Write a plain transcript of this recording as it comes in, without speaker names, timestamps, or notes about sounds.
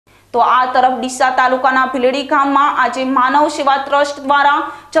તો આ તરફ ડીસા તાલુકાના ભીલડી ગામમાં આજે માનવ સેવા ટ્રસ્ટ દ્વારા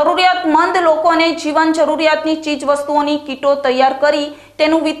જરૂરિયાતમંદ લોકોને જીવન જરૂરિયાતની ચીજ વસ્તુઓની કીટો તૈયાર કરી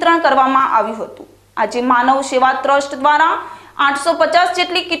તેનું વિતરણ કરવામાં આવ્યું હતું। આજે માનવ સેવા ટ્રસ્ટ દ્વારા 850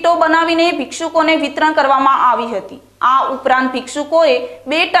 જેટલી કીટો બનાવીને ભિક્ષુકોને વિતરણ કરવામાં આવી હતી। આ ઉપરાંત ભિક્ષુકોએ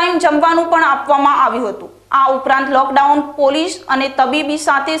 2 ટાઈમ જમવાનું પણ આપવામાં આવ્યું હતું। આ ઉપરાંત લોકડાઉન પોલીસ અને તબીબી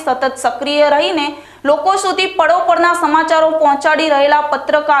સાથે સતત સક્રિય રહીને લોકો સુધી પડોપડના સમાચારો પહોંચાડી રહેલા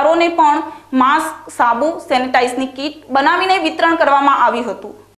પત્રકારોને પણ માસ્ક, સાબુ, સેનેટાઇઝની કીટ બનાવીને વિતરણ કરવામાં આવ્યું હતું।